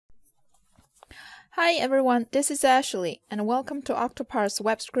Hi everyone, this is Ashley, and welcome to Octoparse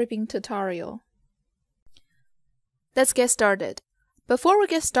web scraping tutorial. Let's get started. Before we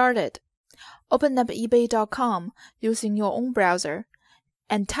get started, open up ebay.com using your own browser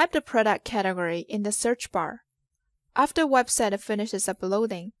and type the product category in the search bar. After the website finishes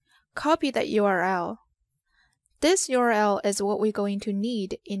uploading, copy that URL. This URL is what we're going to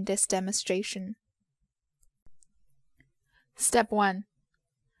need in this demonstration. Step 1.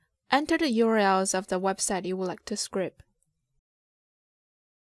 Enter the URLs of the website you would like to scrape.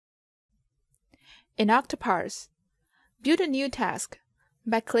 In Octoparse, build a new task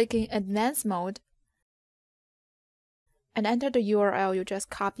by clicking Advanced Mode and enter the URL you just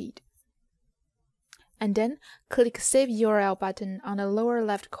copied. And then click Save URL button on the lower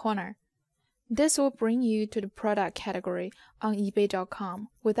left corner. This will bring you to the product category on ebay.com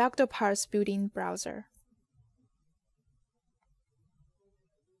with Octoparse built-in browser.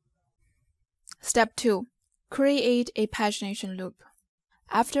 Step 2. Create a pagination loop.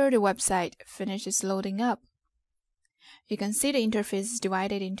 After the website finishes loading up, you can see the interface is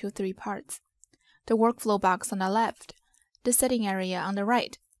divided into 3 parts: the workflow box on the left, the setting area on the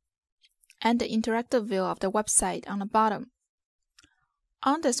right, and the interactive view of the website on the bottom.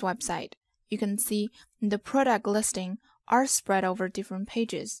 On this website, you can see the product listing are spread over different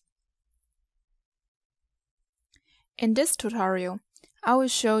pages. In this tutorial, I will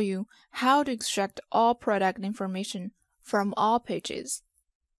show you how to extract all product information from all pages.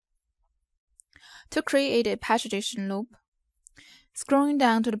 To create a pagination loop, scrolling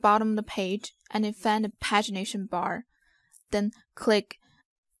down to the bottom of the page and then find the pagination bar, then click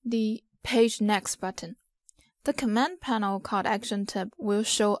the Page Next button. The command panel called Action tab will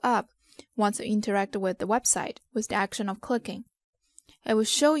show up once you interact with the website with the action of clicking. It will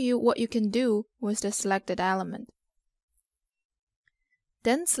show you what you can do with the selected element.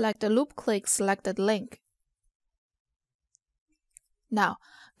 Then select the loop-click selected link. Now,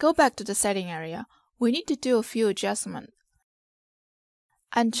 go back to the setting area. We need to do a few adjustments.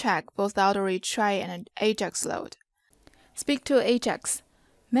 Uncheck both auto-retry and Ajax load. Speak to Ajax.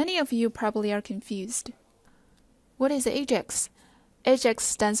 Many of you probably are confused. What is Ajax? Ajax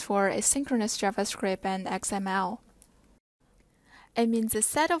stands for Asynchronous JavaScript and XML. It means a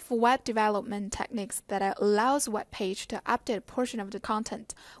set of web development techniques that allows a web page to update a portion of the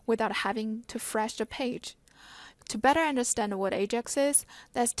content without having to refresh the page. To better understand what Ajax is,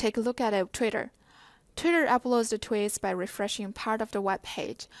 let's take a look at Twitter. Twitter uploads the tweets by refreshing part of the web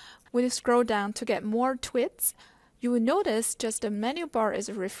page. When you scroll down to get more tweets, you will notice just the menu bar is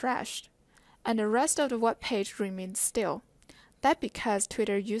refreshed, and the rest of the web page remains still. That's because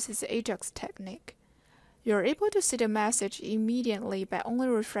Twitter uses the Ajax technique. You're able to see the message immediately by only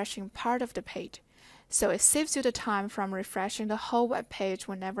refreshing part of the page, so it saves you the time from refreshing the whole web page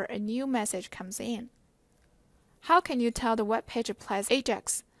whenever a new message comes in. How can you tell the web page applies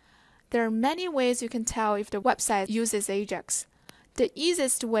Ajax? There are many ways you can tell if the website uses Ajax. The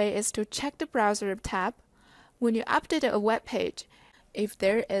easiest way is to check the browser tab. When you update a web page, if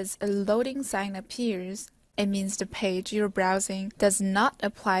there is a loading sign appears, it means the page you're browsing does not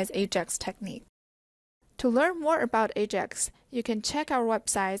apply Ajax technique. To learn more about Ajax, you can check our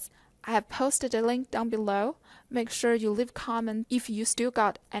websites. I have posted a link down below. Make sure you leave a comment if you still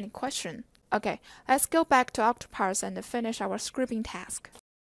got any question. Okay, let's go back to Octoparse and finish our scraping task.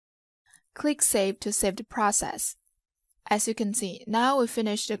 Click Save to save the process. As you can see, now we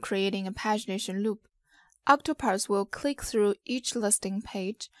finished creating a pagination loop. Octoparse will click through each listing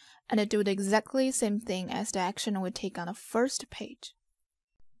page and do the exactly same thing as the action we take on the first page.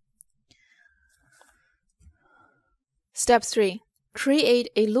 Step 3. Create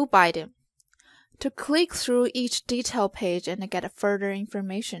a loop item. To click through each detail page and get further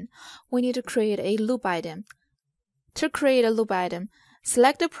information, we need to create a loop item. To create a loop item,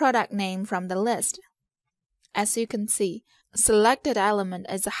 select the product name from the list. As you can see, selected element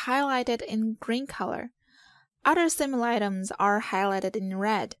is highlighted in green color. Other similar items are highlighted in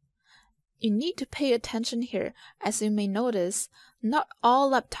red. You need to pay attention here, as you may notice, not all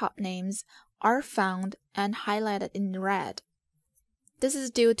laptop names are found and highlighted in red. This is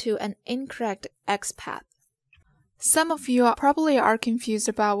due to an incorrect XPath. Some of you probably are confused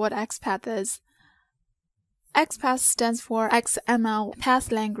about what XPath is. XPath stands for XML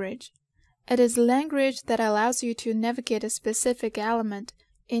Path Language. It is a language that allows you to navigate a specific element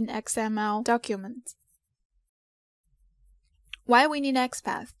in XML documents. Why we need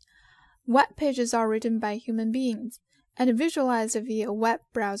XPath? Web pages are written by human beings and visualized via a web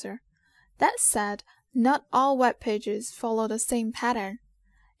browser. That said, not all web pages follow the same pattern.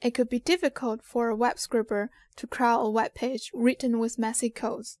 It could be difficult for a web scraper to crawl a web page written with messy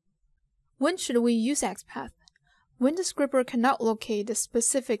codes. When should we use XPath? When the scripper cannot locate the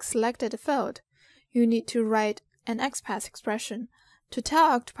specific selected field, you need to write an XPath expression to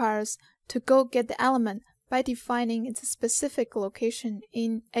tell Octoparse to go get the element by defining its specific location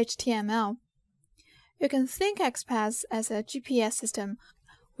in HTML. You can think XPath as a GPS system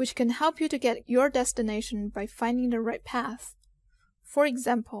which can help you to get your destination by finding the right path. For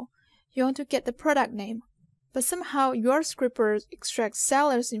example, you want to get the product name, but somehow your scripper extracts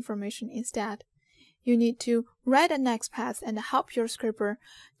seller's information instead. You need to write an XPath and help your scripper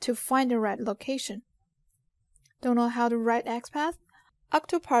to find the right location. Don't know how to write XPath?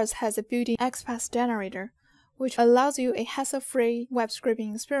 Octoparse has a built-in XPath generator, which allows you a hassle-free web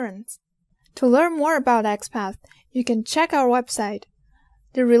scraping experience. To learn more about XPath, you can check our website.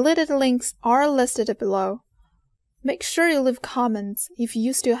 The related links are listed below. Make sure you leave comments if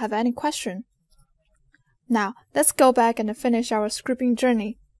you still have any question. Now, let's go back and finish our scripting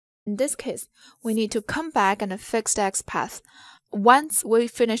journey. In this case, we need to come back and fix the XPath once we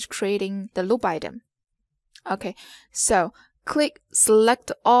finish creating the loop item. Okay, so click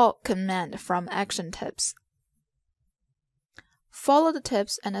Select All command from Action Tips. Follow the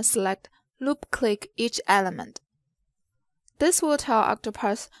tips and select Loop-click each element. This will tell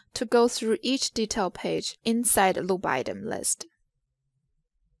Octoparse to go through each detail page inside the loop item list.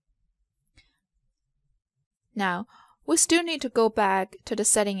 Now, we still need to go back to the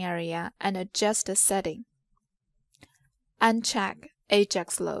setting area and adjust the setting. Uncheck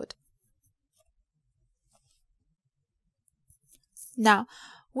Ajax load. Now,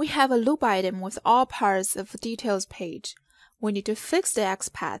 we have a loop item with all parts of the details page. We need to fix the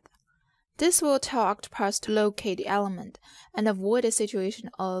XPath. This will tell Octoparse to locate the element and avoid a situation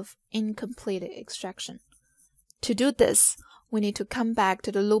of incomplete extraction. To do this, we need to come back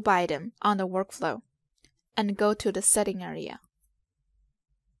to the loop item on the workflow and go to the setting area.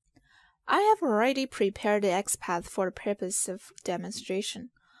 I have already prepared the XPath for the purpose of demonstration.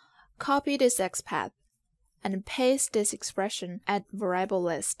 Copy this XPath and paste this expression at variable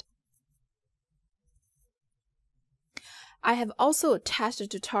list. I have also attached a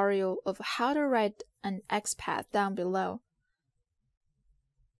tutorial of how to write an XPath down below.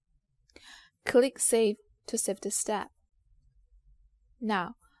 Click Save to save the step.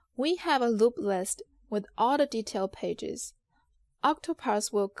 Now, we have a loop list with all the detail pages.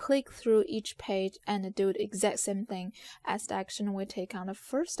 Octoparse will click through each page and do the exact same thing as the action we take on the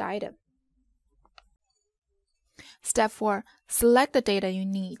first item. Step 4. Select the data you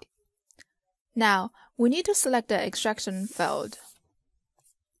need. Now, we need to select the extraction field.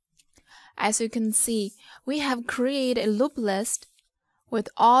 As you can see, we have created a loop list with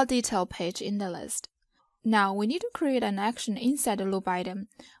all detail page in the list. Now, we need to create an action inside the loop item,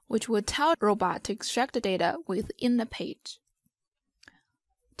 which will tell the robot to extract the data within the page.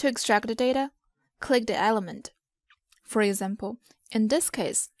 To extract the data, click the element. For example, in this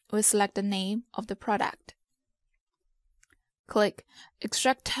case, we select the name of the product. Click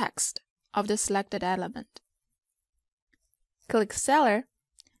Extract Text of the selected element. Click Seller,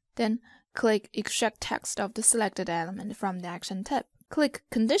 then click Extract Text of the selected element from the action tip. Click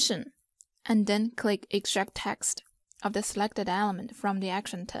Condition, and then click Extract Text of the selected element from the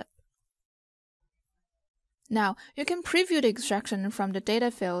action tip. Now, you can preview the extraction from the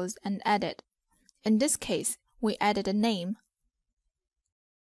data fields and edit. In this case, we added a name.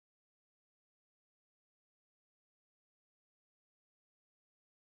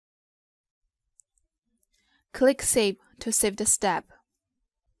 Click Save to save the step.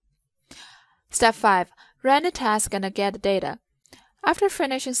 Step 5. Run the task and get the data. After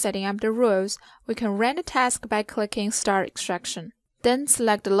finishing setting up the rules, we can run the task by clicking Start Extraction. Then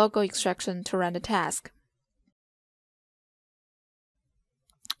select the local extraction to run the task.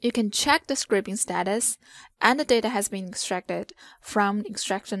 You can check the scraping status, and the data has been extracted from the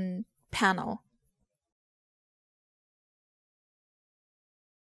extraction panel.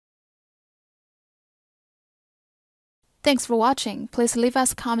 Thanks for watching. Please leave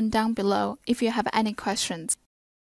us a comment down below if you have any questions.